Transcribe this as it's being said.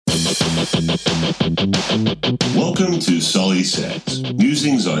Welcome to Sully Says,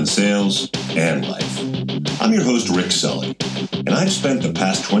 musings on sales and life. I'm your host, Rick Sully, and I've spent the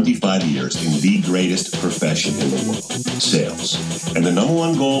past 25 years in the greatest profession in the world, sales. And the number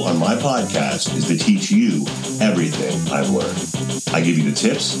one goal on my podcast is to teach you everything I've learned. I give you the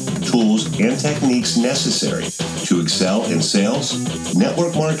tips, tools, and techniques necessary to excel in sales,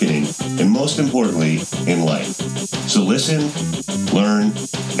 network marketing, and most importantly, in life. So listen, learn,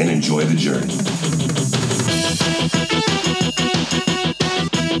 and enjoy the journey.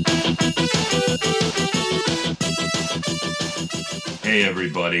 Hey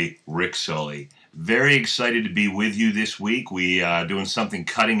everybody, Rick Sully. Very excited to be with you this week. We are doing something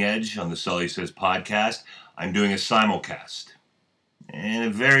cutting edge on the Sully Says podcast. I'm doing a simulcast. And a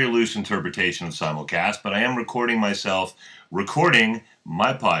very loose interpretation of simulcast, but I am recording myself recording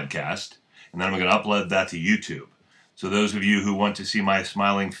my podcast, and then I'm going to upload that to YouTube. So those of you who want to see my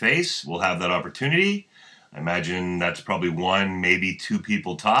smiling face will have that opportunity. I imagine that's probably one, maybe two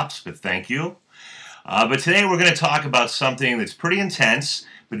people tops, but thank you. But today we're going to talk about something that's pretty intense,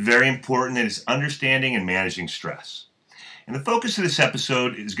 but very important, and it's understanding and managing stress. And the focus of this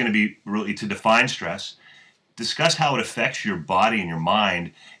episode is going to be really to define stress, discuss how it affects your body and your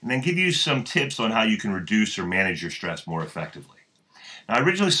mind, and then give you some tips on how you can reduce or manage your stress more effectively. Now, I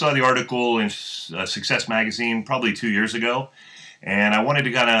originally saw the article in Success Magazine probably 2 years ago, and I wanted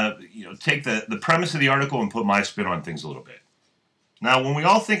to kind of take the premise of the article and put my spin on things a little bit. Now, when we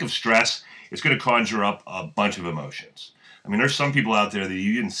all think of stress, it's going to conjure up a bunch of emotions. I mean, there's some people out there that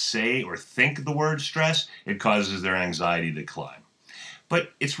you even say or think the word stress, it causes their anxiety to climb.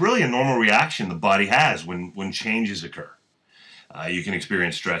 But it's really a normal reaction the body has when changes occur. You can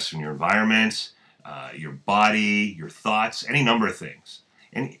experience stress in your environment, your body, your thoughts, any number of things.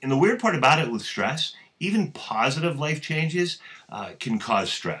 And the weird part about it with stress, even positive life changes can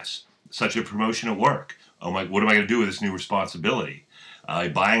cause stress, such as a promotion at work. What am I going to do with this new responsibility?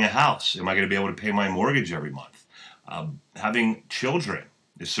 Buying a house, am I going to be able to pay my mortgage every month? Having children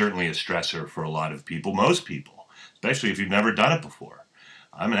is certainly a stressor for a lot of people, most people, especially if you've never done it before.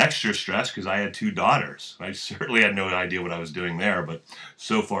 I'm an extra stressed because I had 2 daughters. I certainly had no idea what I was doing there, but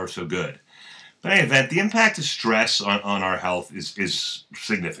so far so good. But in any event, the impact of stress on our health is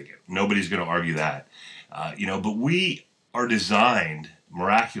significant. Nobody's going to argue that. But we are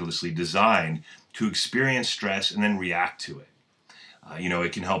miraculously designed to experience stress and then react to it.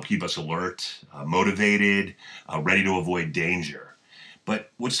 It can help keep us alert, motivated, ready to avoid danger. But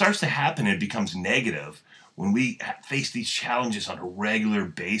what starts to happen, it becomes negative when we face these challenges on a regular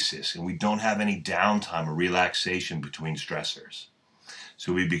basis and we don't have any downtime or relaxation between stressors.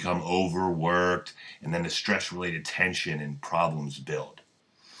 So we become overworked, and then the stress-related tension and problems build.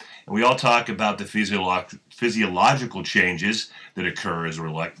 And we all talk about the physiological changes that occur as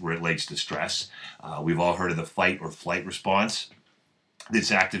it relates to stress. We've all heard of the fight or flight response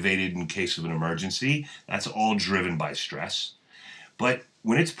that's activated in case of an emergency. That's all driven by stress. But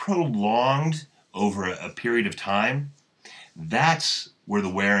when it's prolonged over a period of time, that's where the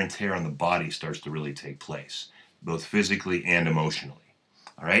wear and tear on the body starts to really take place, both physically and emotionally.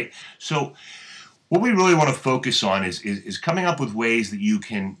 All right? So what we really want to focus on is coming up with ways that you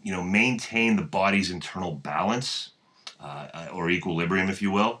can, maintain the body's internal balance or equilibrium, if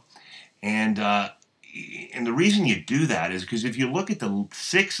you will. And the reason you do that is because if you look at the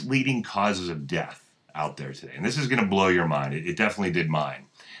 6 leading causes of death out there today, and this is going to blow your mind, it definitely did mine.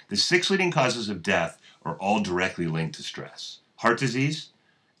 The 6 leading causes of death are all directly linked to stress. Heart disease,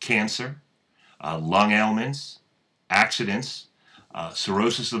 cancer, lung ailments, accidents,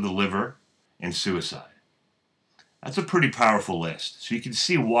 cirrhosis of the liver, and suicide. That's a pretty powerful list. So you can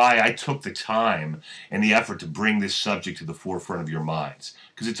see why I took the time and the effort to bring this subject to the forefront of your minds.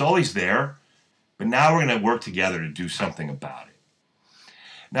 Because it's always there, but now we're going to work together to do something about it.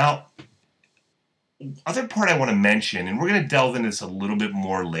 Now, other part I want to mention, and we're going to delve into this a little bit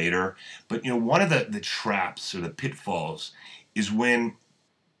more later, but one of the traps or the pitfalls is when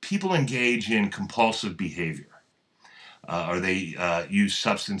people engage in compulsive behavior, or they use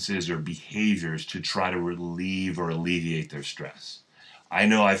substances or behaviors to try to relieve or alleviate their stress. I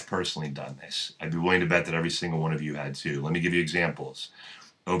know I've personally done this. I'd be willing to bet that every single one of you had too. Let me give you examples.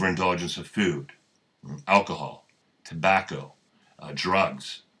 Overindulgence of food, alcohol, tobacco,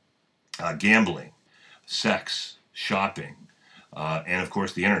 drugs, gambling, sex, shopping, and of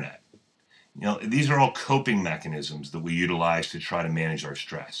course the internet. These are all coping mechanisms that we utilize to try to manage our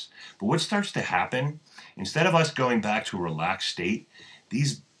stress. But what starts to happen, instead of us going back to a relaxed state,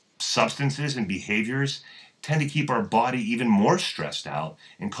 these substances and behaviors tend to keep our body even more stressed out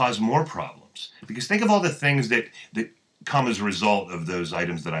and cause more problems. Because think of all the things that come as a result of those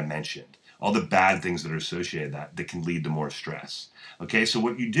items that I mentioned. All the bad things that are associated that can lead to more stress. Okay, so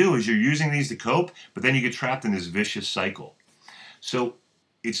what you do is you're using these to cope, but then you get trapped in this vicious cycle. So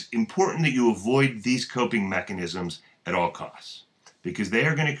it's important that you avoid these coping mechanisms at all costs because they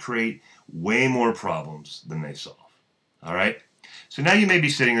are going to create way more problems than they solve. All right? So now you may be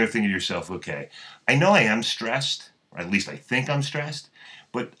sitting there thinking to yourself, okay, I know I am stressed, or at least I think I'm stressed,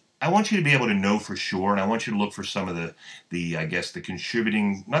 but I want you to be able to know for sure, and I want you to look for some of the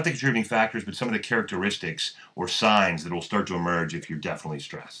contributing, not the contributing factors, but some of the characteristics or signs that will start to emerge if you're definitely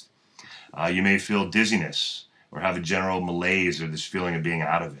stressed. You may feel dizziness or have a general malaise or this feeling of being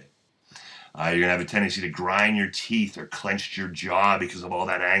out of it. You're going to have a tendency to grind your teeth or clench your jaw because of all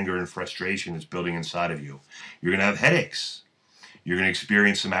that anger and frustration that's building inside of you. You're going to have headaches. You're going to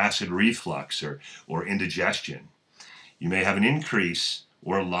experience some acid reflux or indigestion. You may have an increase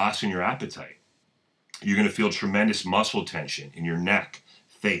or a loss in your appetite. You're going to feel tremendous muscle tension in your neck,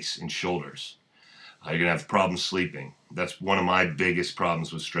 face, and shoulders. You're going to have problems sleeping. That's one of my biggest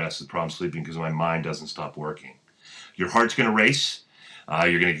problems with stress, is problem sleeping because my mind doesn't stop working. Your heart's going to race.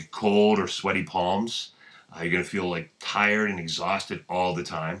 You're going to get cold or sweaty palms. You're going to feel like tired and exhausted all the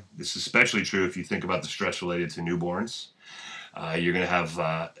time. This is especially true if you think about the stress related to newborns. You're going to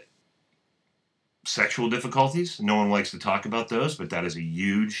have sexual difficulties. No one likes to talk about those, but that is a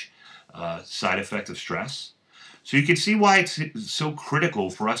huge side effect of stress. So you can see why it's so critical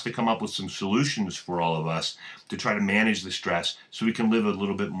for us to come up with some solutions for all of us to try to manage the stress so we can live a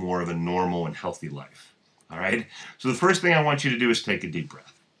little bit more of a normal and healthy life. All right? So the first thing I want you to do is take a deep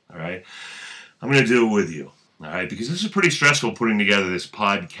breath. All right? I'm going to do it with you. All right? Because this is pretty stressful putting together this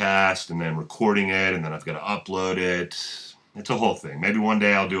podcast and then recording it and then I've got to upload it. It's a whole thing. Maybe one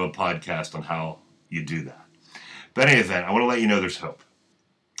day I'll do a podcast on how you do that. But in any event, I want to let you know there's hope.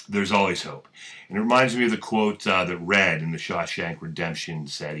 There's always hope. And it reminds me of the quote that Red in the Shawshank Redemption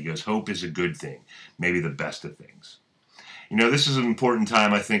said. He goes, hope is a good thing, maybe the best of things. You know, this is an important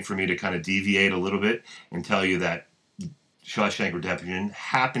time, I think, for me to kind of deviate a little bit and tell you that Shawshank Redemption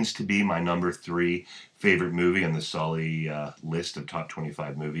happens to be my number 3 favorite movie on the Sully list of top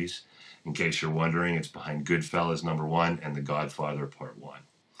 25 movies. In case you're wondering, it's behind Goodfellas, number 1, and The Godfather, part 1.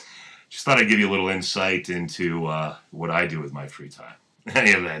 Just thought I'd give you a little insight into what I do with my free time. In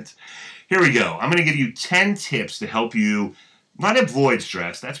any event, here we go. I'm going to give you 10 tips to help you not avoid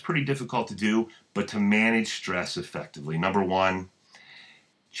stress. That's pretty difficult to do, but to manage stress effectively. Number 1,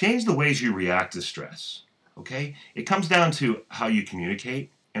 change the ways you react to stress. Okay? It comes down to how you communicate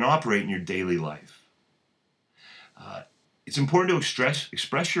and operate in your daily life. It's important to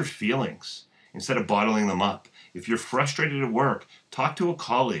express your feelings instead of bottling them up. If you're frustrated at work, talk to a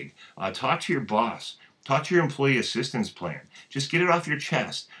colleague, talk to your boss, talk to your employee assistance plan. Just get it off your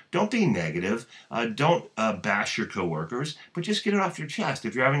chest. Don't be negative. Don't bash your coworkers, but just get it off your chest.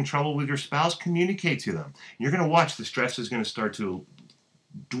 If you're having trouble with your spouse, communicate to them. You're going to watch the stress is going to start to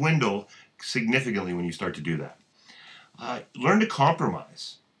dwindle significantly when you start to do that. Learn to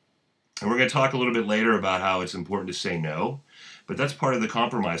compromise. And we're going to talk a little bit later about how it's important to say no, but that's part of the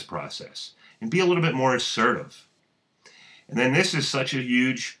compromise process. And be a little bit more assertive. And then this is such a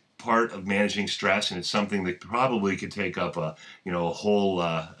huge part of managing stress, and it's something that probably could take up a whole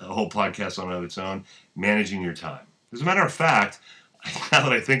podcast on its own. Managing your time. As a matter of fact, now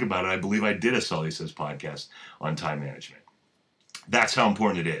that I think about it, I believe I did a Sully Says podcast on time management. That's how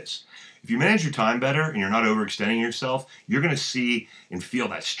important it is. If you manage your time better and you're not overextending yourself, you're going to see and feel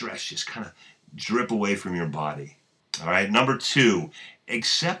that stress just kind of drip away from your body. All right. Number 2,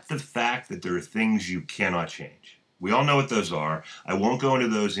 accept the fact that there are things you cannot change. We all know what those are. I won't go into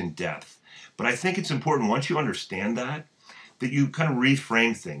those in depth. But I think it's important, once you understand that you kind of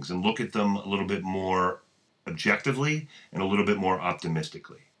reframe things and look at them a little bit more objectively and a little bit more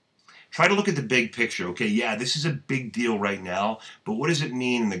optimistically. Try to look at the big picture. Okay, yeah, this is a big deal right now, but what does it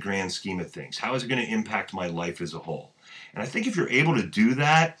mean in the grand scheme of things? How is it going to impact my life as a whole? And I think if you're able to do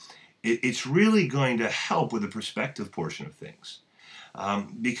that, it's really going to help with the perspective portion of things.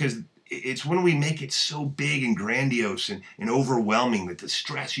 Because it's when we make it so big and grandiose and overwhelming that the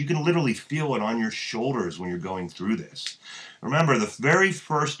stress, you can literally feel it on your shoulders when you're going through this. Remember, the very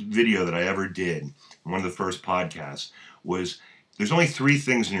first video that I ever did, one of the first podcasts, was there's only 3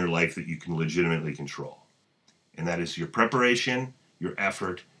 things in your life that you can legitimately control. And that is your preparation, your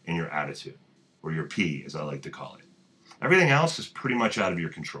effort, and your attitude, or your P, as I like to call it. Everything else is pretty much out of your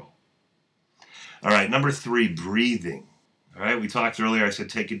control. All right, number 3, breathing. All right, we talked earlier, I said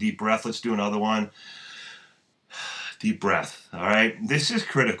take a deep breath. Let's do another one. Deep breath. All right, this is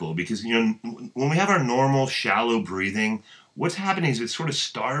critical because, when we have our normal shallow breathing, what's happening is it's sort of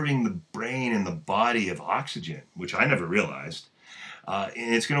starving the brain and the body of oxygen, which I never realized.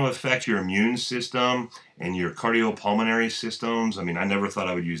 And it's going to affect your immune system and your cardiopulmonary systems. I mean, I never thought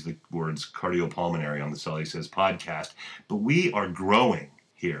I would use the words cardiopulmonary on the Sully Says podcast, but we are growing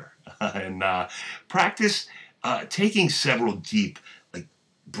here. And practice taking several deep like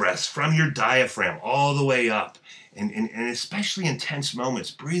breaths from your diaphragm all the way up. And especially in tense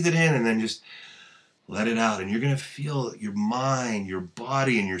moments, breathe it in and then just let it out. And you're going to feel your mind, your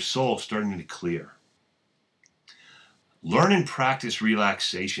body, and your soul starting to clear. Learn and practice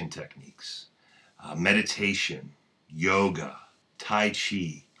relaxation techniques, meditation, yoga, Tai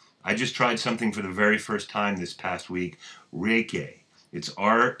Chi. I just tried something for the very first time this past week, Reiki. It's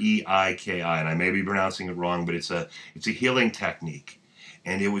R-E-I-K-I, and I may be pronouncing it wrong, but it's a healing technique,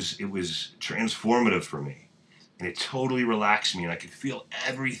 and it was transformative for me, and it totally relaxed me, and I could feel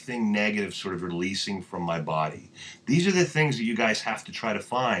everything negative sort of releasing from my body. These are the things that you guys have to try to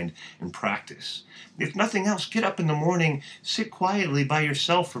find and practice. If nothing else, get up in the morning, sit quietly by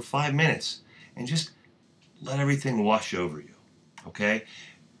yourself for 5 minutes, and just let everything wash over you, okay?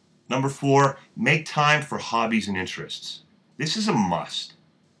 Number 4, make time for hobbies and interests. This is a must,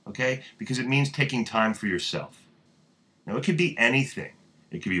 okay? Because it means taking time for yourself. Now, it could be anything.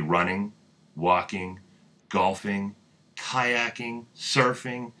 It could be running, walking, golfing, kayaking,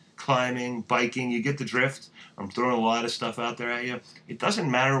 surfing, climbing, biking. You get the drift. I'm throwing a lot of stuff out there at you. It doesn't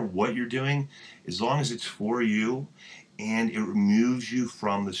matter what you're doing as long as it's for you and it removes you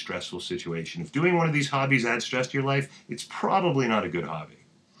from the stressful situation. If doing one of these hobbies adds stress to your life, it's probably not a good hobby.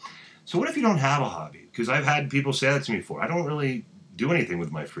 So what if you don't have a hobby? Because I've had people say that to me before. I don't really do anything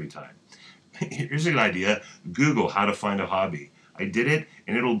with my free time. Here's an idea. Google how to find a hobby. I did it,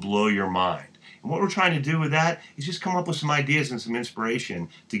 and it'll blow your mind. And what we're trying to do with that is just come up with some ideas and some inspiration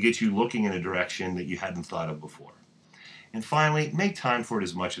to get you looking in a direction that you hadn't thought of before. And finally, make time for it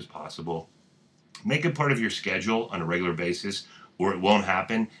as much as possible. Make it part of your schedule on a regular basis, or it won't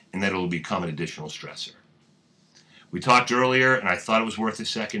happen, and then it'll become an additional stressor. We talked earlier, and I thought it was worth a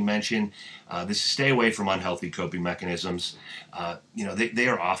second mention. This is stay away from unhealthy coping mechanisms. They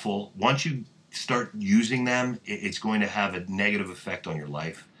are awful. Once you start using them, it's going to have a negative effect on your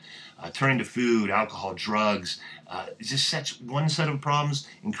life. Turning to food, alcohol, drugs, it just sets one set of problems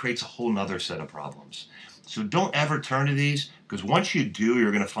and creates a whole nother set of problems. So don't ever turn to these, because once you do,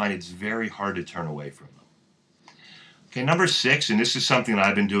 you're going to find it's very hard to turn away from them. Okay, number 6, and this is something that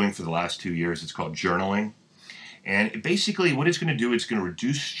I've been doing for the last 2 years. It's called journaling. And basically what it's going to do, it's going to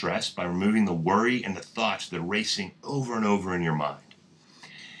reduce stress by removing the worry and the thoughts that are racing over and over in your mind.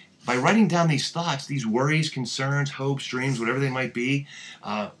 By writing down these thoughts, these worries, concerns, hopes, dreams, whatever they might be,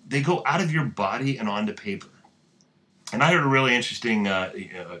 they go out of your body and onto paper. And I heard a really interesting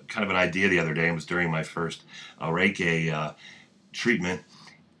kind of an idea the other day. It was during my first Reiki treatment.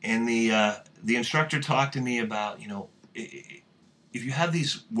 And the instructor talked to me about, if you have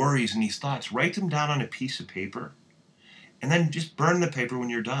these worries and these thoughts, write them down on a piece of paper and then just burn the paper when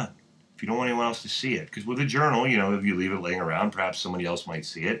you're done if you don't want anyone else to see it. Because with a journal, if you leave it laying around, perhaps somebody else might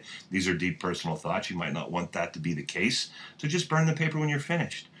see it. These are deep personal thoughts. You might not want that to be the case. So just burn the paper when you're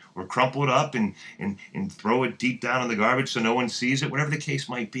finished. Or crumple it up and throw it deep down in the garbage so no one sees it, whatever the case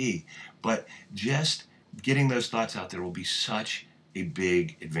might be. But just getting those thoughts out there will be such a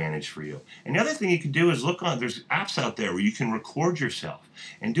big advantage for you. And the other thing you can do is there's apps out there where you can record yourself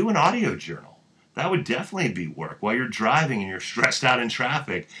and do an audio journal. That would definitely be work. While you're driving and you're stressed out in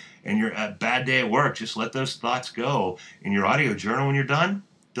traffic and you're a bad day at work, just let those thoughts go in your audio journal. When you're done,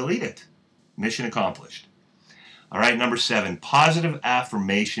 delete it. Mission accomplished. All right, number 7, positive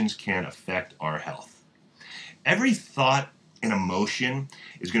affirmations can affect our health. Every thought and emotion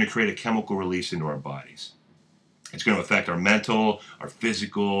is going to create a chemical release into our bodies. It's going to affect our mental, our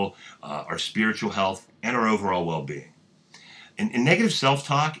physical, our spiritual health, and our overall well-being. And negative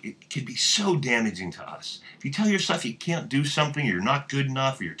self-talk, it can be so damaging to us. If you tell yourself you can't do something, you're not good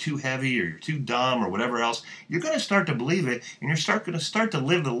enough, or you're too heavy, or you're too dumb, or whatever else, you're going to start to believe it, and you're going to start to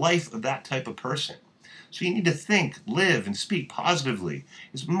live the life of that type of person. So you need to think, live, and speak positively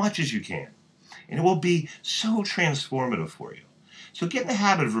as much as you can. And it will be so transformative for you. So get in the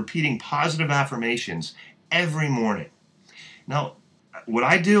habit of repeating positive affirmations every morning. Now, what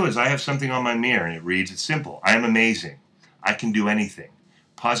I do is I have something on my mirror, and it reads, it's simple. I am amazing. I can do anything.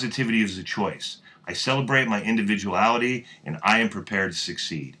 Positivity is a choice. I celebrate my individuality, and I am prepared to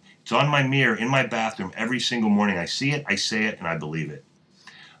succeed. It's on my mirror in my bathroom every single morning. I see it, I say it, and I believe it.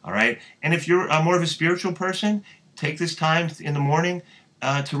 All right? And if you're more of a spiritual person, take this time in the morning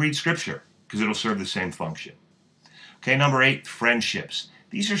to read Scripture, because it'll serve the same function. Okay, number 8, friendships.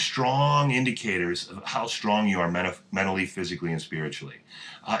 These are strong indicators of how strong you are mentally, physically, and spiritually.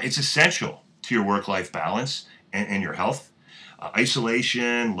 It's essential to your work-life balance and your health.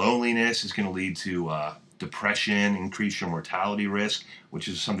 Isolation, loneliness is going to lead to depression, increase your mortality risk, which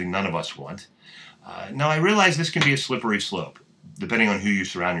is something none of us want. Now, I realize this can be a slippery slope, depending on who you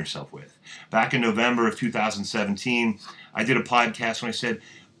surround yourself with. Back in November of 2017, I did a podcast when I said,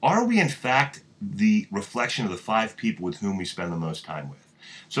 are we in fact the reflection of the 5 people with whom we spend the most time with?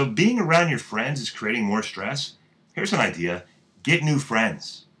 So being around your friends is creating more stress. Here's an idea. Get new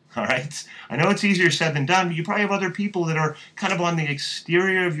friends. All right. I know it's easier said than done, but you probably have other people that are kind of on the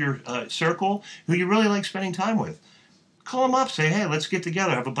exterior of your circle who you really like spending time with. Call them up, say, hey, let's get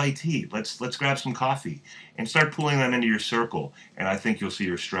together, have a bite to eat. Let's grab some coffee and start pulling them into your circle. And I think you'll see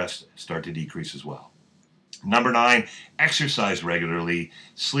your stress start to decrease as well. Number 9, exercise regularly,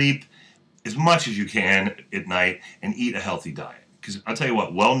 sleep as much as you can at night, and eat a healthy diet. Because I'll tell you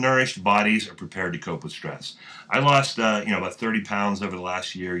what, well-nourished bodies are prepared to cope with stress. I lost, about 30 pounds over the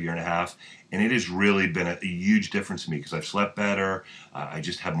last year and a half, and it has really been a huge difference to me because I've slept better, I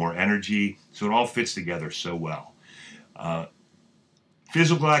just have more energy, so it all fits together so well.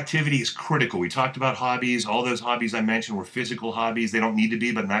 Physical activity is critical. We talked about hobbies. All those hobbies I mentioned were physical hobbies. They don't need to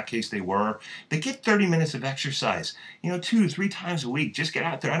be, but in that case they were. But get 30 minutes of exercise, 2-3 times a week. Just get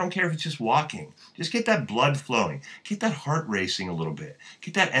out there. I don't care if it's just walking. Just get that blood flowing. Get that heart racing a little bit.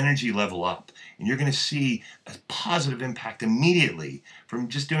 Get that energy level up. And you're going to see a positive impact immediately from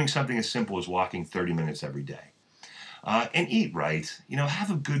just doing something as simple as walking 30 minutes every day. And eat right.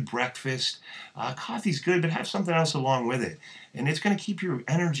 Have a good breakfast. Coffee's good, but have something else along with it. And it's going to keep your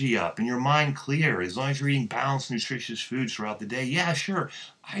energy up and your mind clear as long as you're eating balanced, nutritious foods throughout the day. Yeah, sure.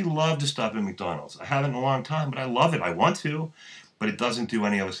 I love to stop at McDonald's. I haven't in a long time, but I love it. I want to, but it doesn't do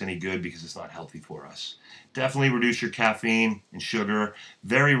any of us any good because it's not healthy for us. Definitely reduce your caffeine and sugar.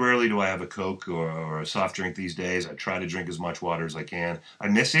 Very rarely do I have a Coke or a soft drink these days. I try to drink as much water as I can. I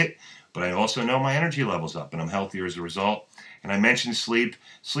miss it, but I also know my energy level's up and I'm healthier as a result. And I mentioned sleep.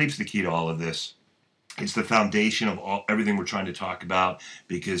 Sleep's the key to all of this. It's the foundation of everything we're trying to talk about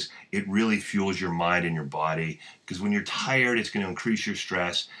because it really fuels your mind and your body. Because when you're tired, it's going to increase your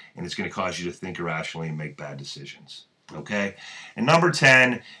stress and it's going to cause you to think irrationally and make bad decisions. Okay? And number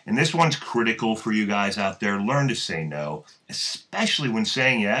 10, and this one's critical for you guys out there, learn to say no, especially when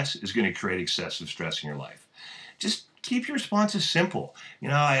saying yes is going to create excessive stress in your life. Just keep your responses simple.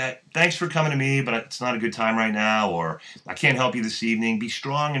 Thanks for coming to me, but it's not a good time right now, or I can't help you this evening. Be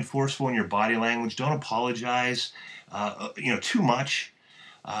strong and forceful in your body language. Don't apologize, too much.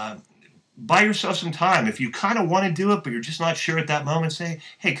 Buy yourself some time. If you kind of want to do it, but you're just not sure at that moment, say,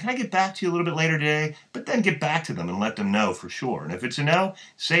 hey, can I get back to you a little bit later today? But then get back to them and let them know for sure. And if it's a no,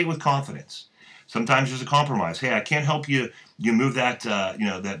 say it with confidence. Sometimes there's a compromise. Hey, I can't help you move that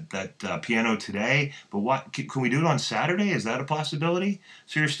piano today, but what can we do it on Saturday? Is that a possibility?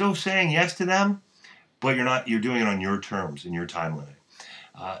 So you're still saying yes to them, but you're doing it on your terms in your time limit.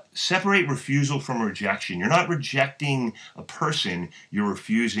 Separate refusal from rejection. You're not rejecting a person, you're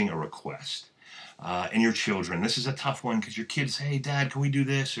refusing a request. And your children. This is a tough one because your kids say, hey, Dad, can we do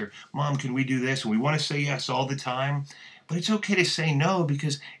this? Or Mom, can we do this? And we want to say yes all the time. But it's okay to say no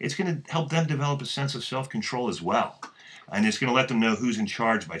because it's going to help them develop a sense of self-control as well. And it's going to let them know who's in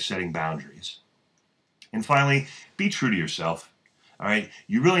charge by setting boundaries. And finally, be true to yourself. All right?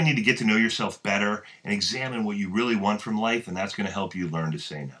 You really need to get to know yourself better and examine what you really want from life, and that's going to help you learn to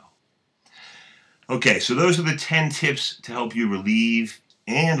say no. Okay, so those are the 10 tips to help you relieve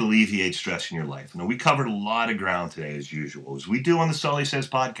and alleviate stress in your life. Now, we covered a lot of ground today, as usual, as we do on the Sully Says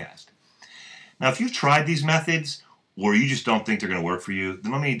podcast. Now, if you've tried these methods, or you just don't think they're going to work for you,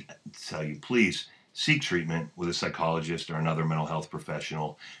 then let me tell you, please seek treatment with a psychologist or another mental health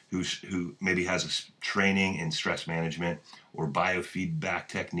professional who maybe has a training in stress management or biofeedback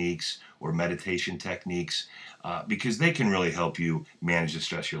techniques or meditation techniques, because they can really help you manage the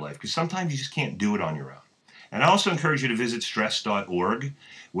stress of your life, because sometimes you just can't do it on your own. And I also encourage you to visit stress.org,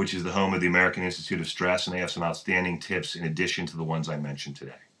 which is the home of the American Institute of Stress, and they have some outstanding tips in addition to the ones I mentioned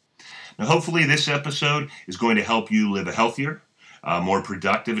today. Now, hopefully this episode is going to help you live a healthier, more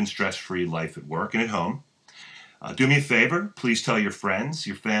productive and stress-free life at work and at home. Do me a favor, please tell your friends,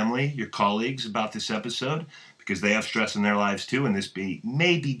 your family, your colleagues about this episode, because they have stress in their lives too, and this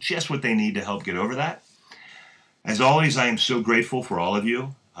may be just what they need to help get over that. As always, I am so grateful for all of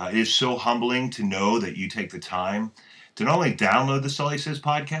you. It is so humbling to know that you take the time to not only download the Sully Says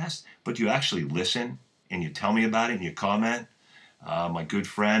podcast, but you actually listen and you tell me about it and you comment. My good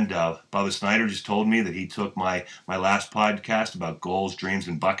friend Bubba Snyder just told me that he took my last podcast about goals, dreams,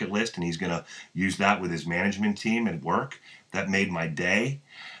 and bucket list, and he's going to use that with his management team at work. That made my day.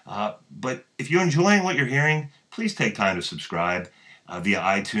 But if you're enjoying what you're hearing, please take time to subscribe via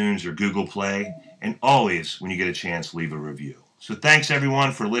iTunes or Google Play, and always, when you get a chance, leave a review. So thanks,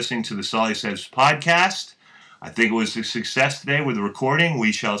 everyone, for listening to the Sully Says podcast. I think it was a success today with the recording.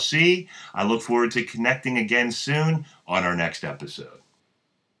 We shall see. I look forward to connecting again soon on our next episode.